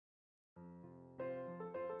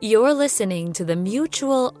You're listening to the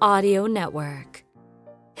Mutual Audio Network.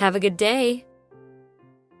 Have a good day.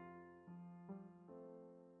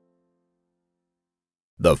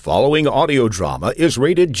 The following audio drama is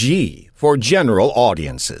rated G for general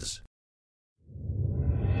audiences.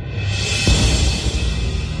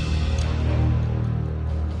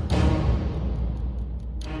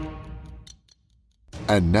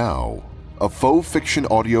 And now, a faux fiction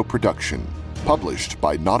audio production, published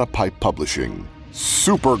by Not a Pipe Publishing.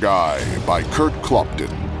 SuperGuy by Kurt Clopton.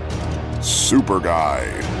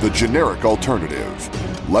 SuperGuy, the generic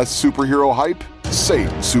alternative. Less superhero hype, same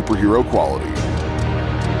superhero quality.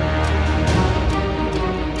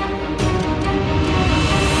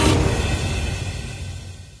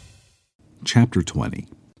 Chapter 20.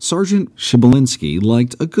 Sergeant Shibelinski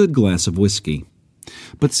liked a good glass of whiskey.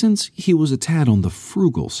 But since he was a tad on the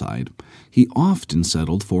frugal side, he often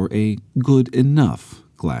settled for a good enough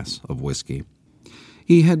glass of whiskey.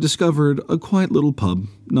 He had discovered a quiet little pub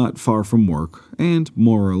not far from work and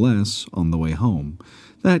more or less on the way home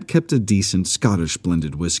that kept a decent Scottish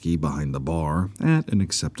blended whiskey behind the bar at an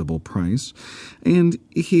acceptable price, and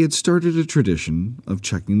he had started a tradition of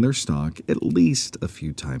checking their stock at least a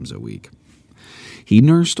few times a week. He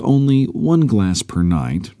nursed only one glass per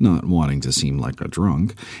night, not wanting to seem like a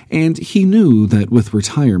drunk, and he knew that with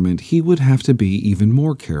retirement he would have to be even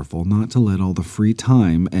more careful not to let all the free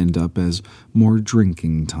time end up as more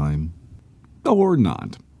drinking time. Or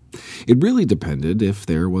not. It really depended if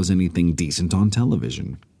there was anything decent on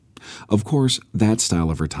television. Of course, that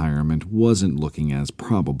style of retirement wasn't looking as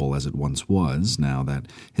probable as it once was, now that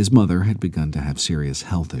his mother had begun to have serious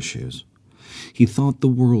health issues. He thought the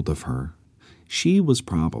world of her. She was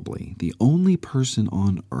probably the only person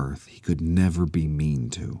on earth he could never be mean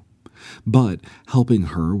to. But helping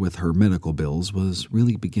her with her medical bills was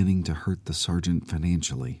really beginning to hurt the sergeant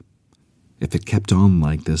financially. If it kept on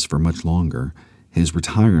like this for much longer, his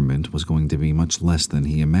retirement was going to be much less than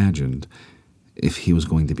he imagined, if he was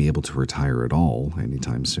going to be able to retire at all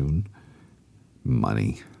anytime soon.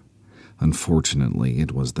 Money. Unfortunately,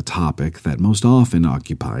 it was the topic that most often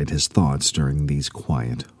occupied his thoughts during these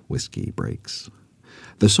quiet whiskey breaks.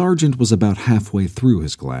 The sergeant was about halfway through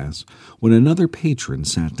his glass when another patron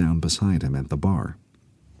sat down beside him at the bar.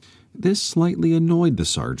 This slightly annoyed the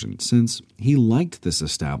sergeant, since he liked this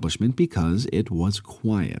establishment because it was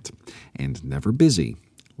quiet and never busy,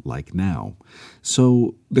 like now.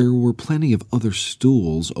 So there were plenty of other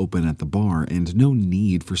stools open at the bar and no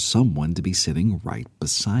need for someone to be sitting right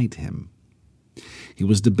beside him. He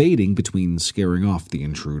was debating between scaring off the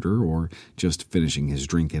intruder or just finishing his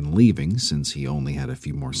drink and leaving, since he only had a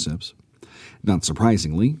few more sips. Not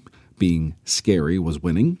surprisingly, being scary was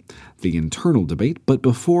winning the internal debate, but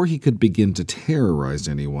before he could begin to terrorize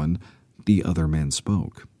anyone, the other man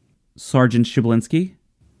spoke. Sergeant Shibelinski?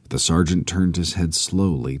 The sergeant turned his head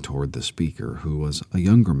slowly toward the speaker, who was a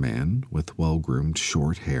younger man with well-groomed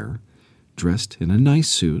short hair, dressed in a nice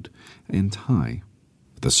suit and tie.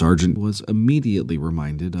 The sergeant was immediately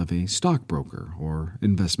reminded of a stockbroker or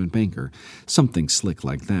investment banker, something slick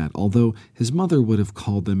like that, although his mother would have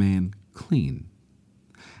called the man clean.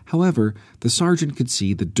 However, the sergeant could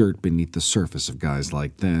see the dirt beneath the surface of guys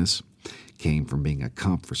like this. Came from being a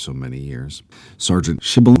cop for so many years. Sergeant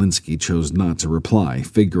Shibelinski chose not to reply,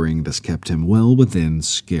 figuring this kept him well within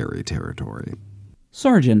scary territory.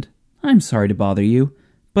 Sergeant, I'm sorry to bother you,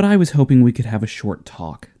 but I was hoping we could have a short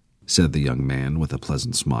talk, said the young man with a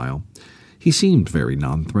pleasant smile. He seemed very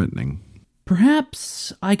non-threatening.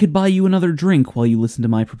 Perhaps I could buy you another drink while you listen to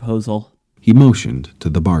my proposal. He motioned to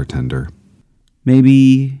the bartender.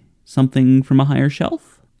 Maybe something from a higher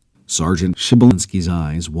shelf? Sergeant Shibelinski's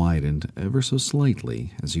eyes widened ever so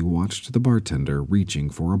slightly as he watched the bartender reaching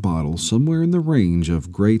for a bottle somewhere in the range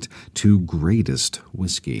of great to greatest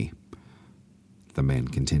whiskey. The man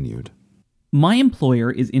continued. My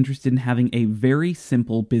employer is interested in having a very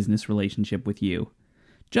simple business relationship with you.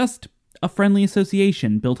 Just a friendly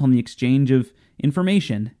association built on the exchange of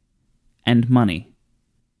information and money.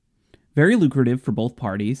 Very lucrative for both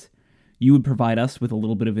parties. You would provide us with a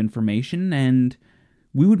little bit of information, and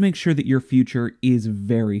we would make sure that your future is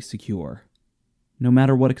very secure, no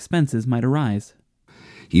matter what expenses might arise.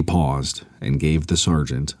 He paused and gave the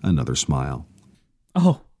sergeant another smile.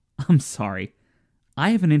 Oh, I'm sorry.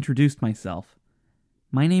 I haven't introduced myself.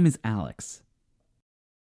 My name is Alex.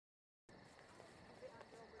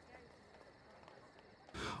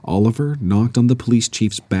 Oliver knocked on the police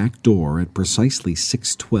chief's back door at precisely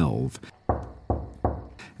 6:12.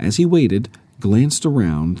 As he waited, glanced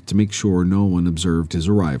around to make sure no one observed his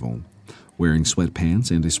arrival, Wearing sweatpants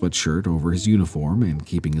and a sweatshirt over his uniform and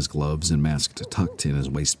keeping his gloves and mask tucked in his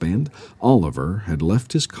waistband, Oliver had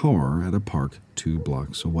left his car at a park 2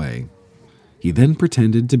 blocks away. He then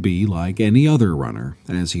pretended to be like any other runner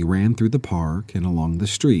as he ran through the park and along the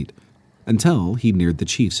street until he neared the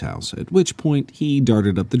chief's house, at which point he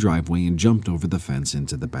darted up the driveway and jumped over the fence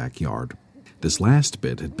into the backyard. This last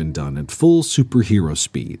bit had been done at full superhero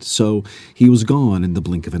speed, so he was gone in the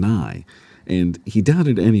blink of an eye, and he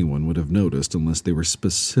doubted anyone would have noticed unless they were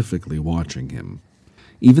specifically watching him.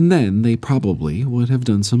 Even then, they probably would have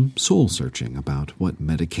done some soul-searching about what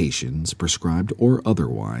medications, prescribed or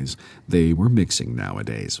otherwise, they were mixing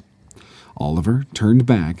nowadays. Oliver turned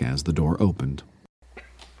back as the door opened.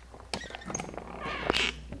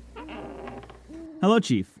 Hello,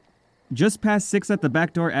 Chief. Just past 6 at the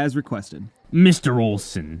back door as requested. Mr.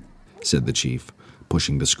 Olson, said the chief,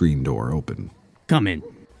 pushing the screen door open. Come in.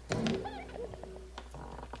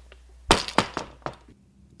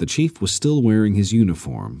 The chief was still wearing his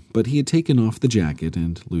uniform, but he had taken off the jacket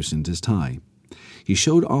and loosened his tie. He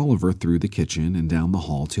showed Oliver through the kitchen and down the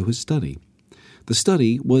hall to his study. The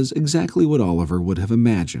study was exactly what Oliver would have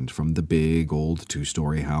imagined from the big old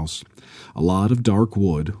 2-story house. A lot of dark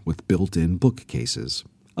wood with built-in bookcases,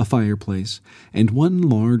 a fireplace, and one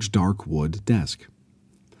large dark wood desk.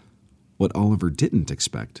 What Oliver didn't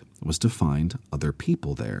expect was to find other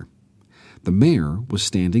people there. The mayor was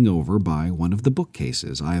standing over by one of the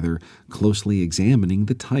bookcases, either closely examining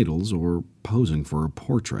the titles or posing for a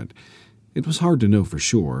portrait. It was hard to know for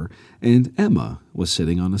sure, and Emma was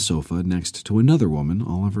sitting on a sofa next to another woman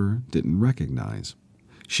Oliver didn't recognize.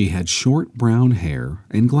 She had short brown hair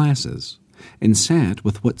and glasses, and sat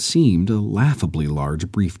with what seemed a laughably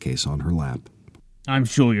large briefcase on her lap. I'm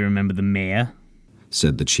sure you remember the mayor,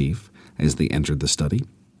 said the chief as they entered the study.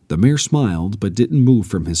 The mayor smiled but didn't move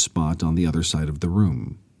from his spot on the other side of the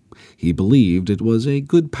room. He believed it was a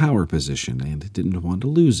good power position and didn't want to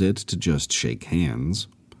lose it to just shake hands.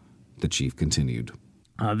 The chief continued.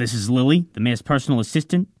 This is Lily, the mayor's personal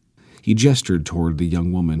assistant. He gestured toward the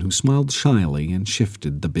young woman who smiled shyly and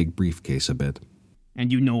shifted the big briefcase a bit.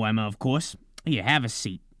 And you know Emma, of course. Here, have a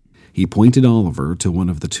seat. He pointed Oliver to one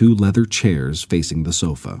of the 2 leather chairs facing the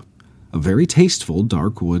sofa. A very tasteful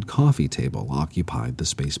dark wood coffee table occupied the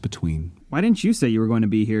space between. Why didn't you say you were going to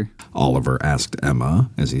be here? Oliver asked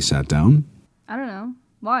Emma as he sat down. I don't know.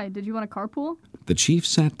 Why? Did you want to carpool? The chief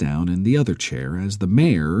sat down in the other chair as the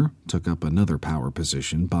mayor took up another power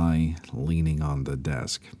position by leaning on the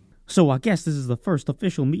desk. So I guess this is the first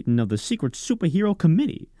official meeting of the Secret Superhero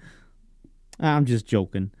Committee. I'm just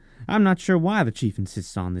joking. I'm not sure why the chief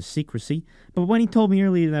insists on this secrecy, but when he told me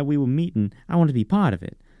earlier that we were meeting, I wanted to be part of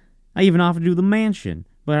it. I even offered to do the mansion,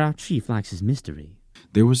 but our chief likes his mystery.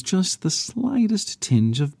 There was just the slightest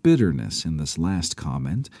tinge of bitterness in this last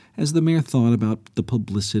comment as the mayor thought about the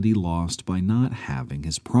publicity lost by not having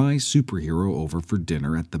his prize superhero over for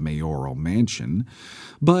dinner at the mayoral mansion,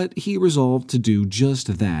 but he resolved to do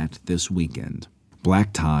just that this weekend.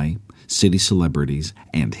 Black tie, city celebrities,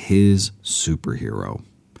 and his superhero.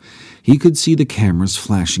 He could see the cameras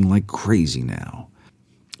flashing like crazy now.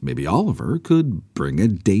 Maybe Oliver could bring a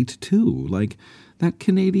date too, like that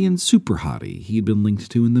Canadian super hottie he'd been linked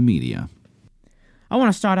to in the media. I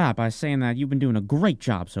want to start out by saying that you've been doing a great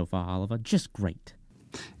job so far, Oliver. Just great.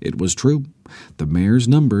 It was true. The mayor's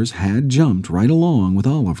numbers had jumped right along with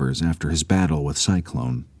Oliver's after his battle with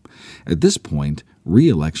Cyclone. At this point,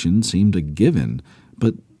 re-election seemed a given,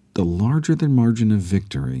 but the larger the margin of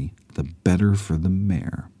victory, the better for the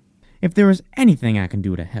mayor. If there is anything I can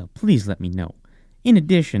do to help, please let me know. In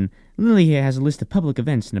addition, Lily here has a list of public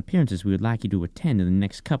events and appearances we would like you to attend in the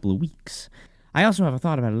next couple of weeks. I also have a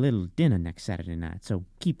thought about a little dinner next Saturday night, so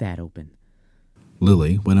keep that open.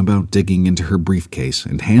 Lily went about digging into her briefcase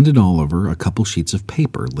and handed Oliver a couple sheets of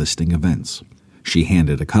paper listing events. She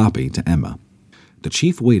handed a copy to Emma. The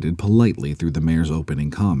chief waited politely through the mayor's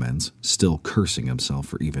opening comments, still cursing himself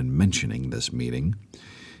for even mentioning this meeting.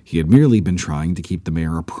 He had merely been trying to keep the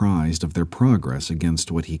mayor apprised of their progress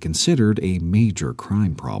against what he considered a major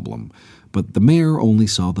crime problem, but the mayor only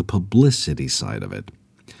saw the publicity side of it.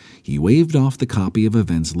 He waved off the copy of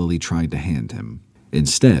events Lily tried to hand him.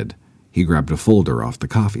 Instead, he grabbed a folder off the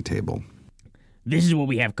coffee table. This is what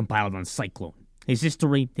we have compiled on Cyclone. His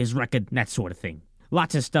history, his record, that sort of thing.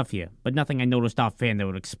 Lots of stuff here, but nothing I noticed offhand that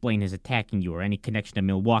would explain his attacking you or any connection to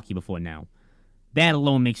Milwaukee before now. That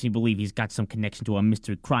alone makes me believe he's got some connection to a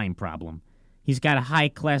mystery crime problem. He's got a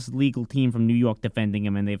high-class legal team from New York defending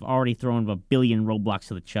him, and they've already thrown a billion roadblocks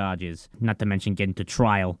to the charges, not to mention getting to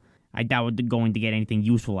trial. I doubt they're going to get anything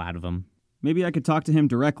useful out of him. Maybe I could talk to him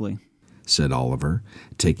directly, said Oliver,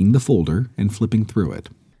 taking the folder and flipping through it.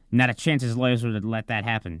 Not a chance his lawyers would let that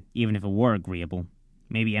happen, even if it were agreeable.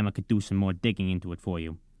 Maybe Emma could do some more digging into it for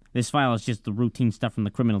you. This file is just the routine stuff from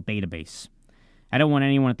the criminal database. I don't want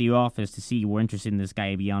anyone at the office to see you were interested in this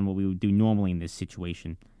guy beyond what we would do normally in this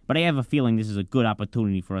situation. But I have a feeling this is a good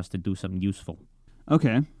opportunity for us to do something useful.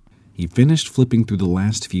 Okay. He finished flipping through the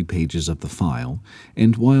last few pages of the file,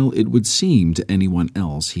 and while it would seem to anyone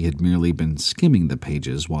else he had merely been skimming the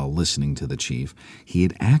pages while listening to the chief, he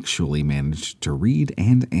had actually managed to read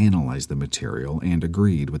and analyze the material and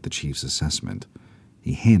agreed with the chief's assessment.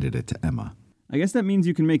 He handed it to Emma. I guess that means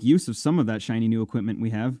you can make use of some of that shiny new equipment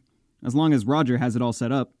we have, as long as Roger has it all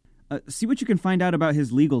set up. See what you can find out about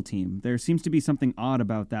his legal team. There seems to be something odd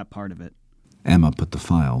about that part of it. Emma put the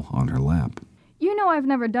file on her lap. You know I've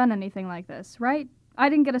never done anything like this, right? I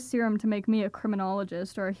didn't get a serum to make me a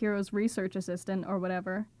criminologist or a hero's research assistant or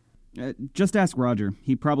whatever. Just ask Roger.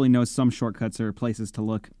 He probably knows some shortcuts or places to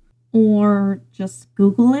look. Or just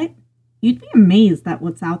Google it. You'd be amazed at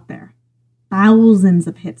what's out there. Thousands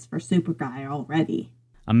of hits for SuperGuy already.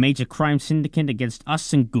 A major crime syndicate against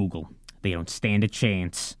us and Google. They don't stand a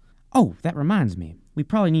chance. Oh, that reminds me. We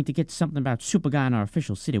probably need to get something about SuperGuy on our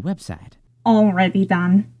official city website. Already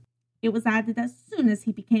done. It was added as soon as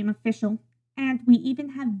he became official. And we even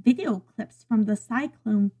have video clips from the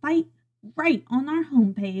Cyclone fight right on our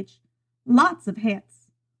homepage. Lots of hits.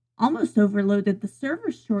 Almost overloaded the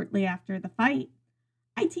servers shortly after the fight.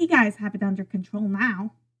 IT guys have it under control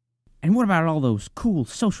now. And what about all those cool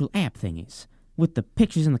social app thingies with the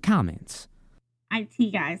pictures in the comments?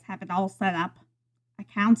 IT guys have it all set up.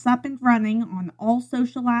 Accounts up and running on all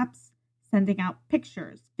social apps, sending out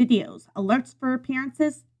pictures, videos, alerts for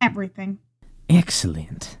appearances, everything.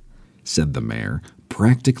 Excellent, said the mayor,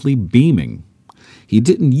 practically beaming. He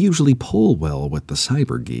didn't usually pull well with the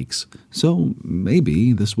cyber geeks, so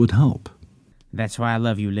maybe this would help. That's why I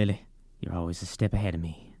love you, Lily. You're always a step ahead of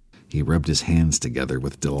me. He rubbed his hands together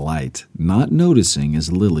with delight, not noticing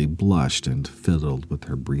as Lily blushed and fiddled with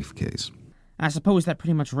her briefcase. I suppose that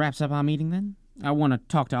pretty much wraps up our meeting then? I want to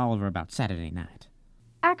talk to Oliver about Saturday night.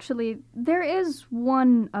 Actually, there is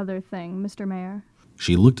one other thing, Mr. Mayor.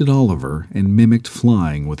 She looked at Oliver and mimicked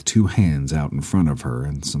flying with two hands out in front of her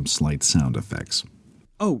and some slight sound effects.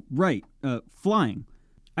 Oh, right. Flying.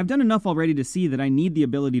 I've done enough already to see that I need the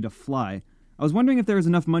ability to fly. I was wondering if there was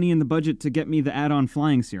enough money in the budget to get me the add-on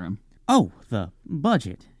flying serum. Oh, the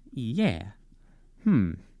budget. Yeah.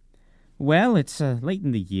 Well, it's late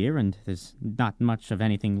in the year and there's not much of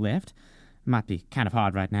anything left. Might be kind of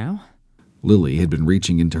hard right now. Lily had been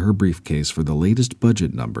reaching into her briefcase for the latest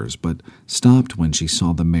budget numbers, but stopped when she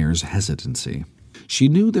saw the mayor's hesitancy. She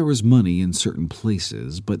knew there was money in certain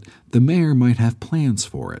places, but the mayor might have plans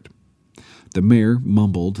for it. The mayor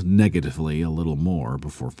mumbled negatively a little more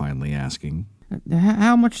before finally asking,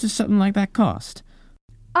 How much does something like that cost?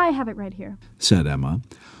 I have it right here, said Emma,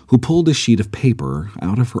 who pulled a sheet of paper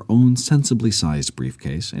out of her own sensibly sized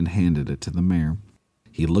briefcase and handed it to the mayor.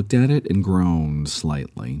 He looked at it and groaned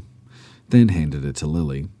slightly, then handed it to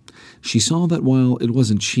Lily. She saw that while it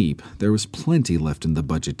wasn't cheap, there was plenty left in the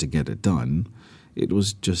budget to get it done. It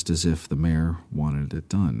was just as if the mayor wanted it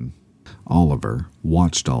done. Oliver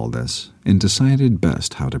watched all this and decided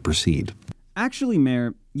best how to proceed. Actually,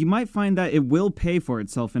 Mayor, you might find that it will pay for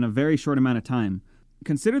itself in a very short amount of time.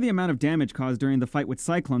 Consider the amount of damage caused during the fight with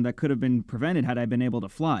Cyclone that could have been prevented had I been able to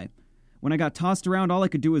fly. When I got tossed around, all I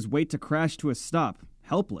could do was wait to crash to a stop,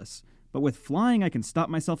 helpless. But with flying, I can stop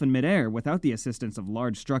myself in midair without the assistance of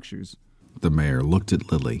large structures. The mayor looked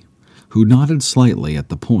at Lily, who nodded slightly at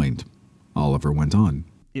the point. Oliver went on.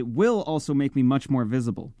 It will also make me much more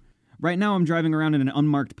visible. Right now I'm driving around in an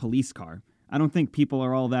unmarked police car. I don't think people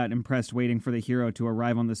are all that impressed waiting for the hero to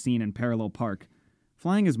arrive on the scene in Parallel Park.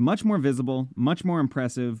 Flying is much more visible, much more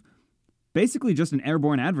impressive. Basically just an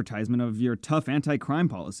airborne advertisement of your tough anti-crime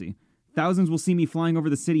policy. Thousands will see me flying over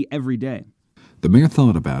the city every day. The mayor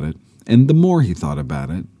thought about it, and the more he thought about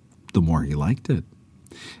it, the more he liked it.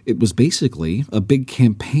 It was basically a big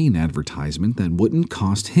campaign advertisement that wouldn't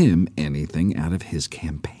cost him anything out of his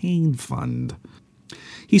campaign fund.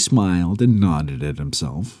 He smiled and nodded at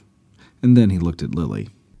himself, and then he looked at Lily.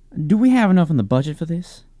 Do we have enough in the budget for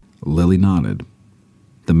this? Lily nodded.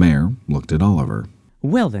 The mayor looked at Oliver.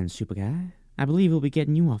 Well then, SuperGuy, I believe we'll be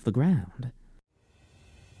getting you off the ground.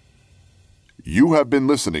 You have been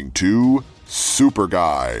listening to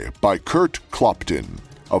SuperGuy by Kurt Clopton,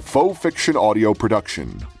 a faux fiction audio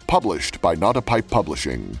production, published by Not a Pipe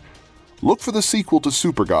Publishing. Look for the sequel to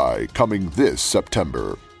SuperGuy coming this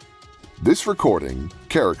September. This recording,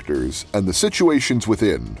 characters, and the situations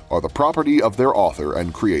within are the property of their author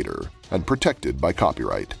and creator, and protected by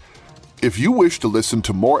copyright. If you wish to listen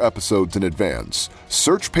to more episodes in advance,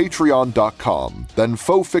 search patreon.com, then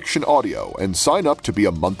Faux Fiction Audio, and sign up to be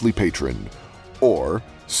a monthly patron. Or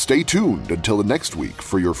stay tuned until the next week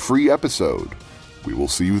for your free episode. We will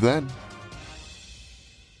see you then.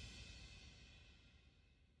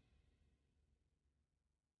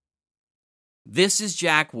 This is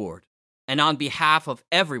Jack Ward, and on behalf of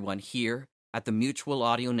everyone here at the Mutual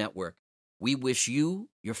Audio Network, we wish you,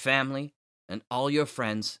 your family, and all your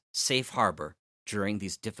friends safe harbor during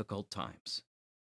these difficult times.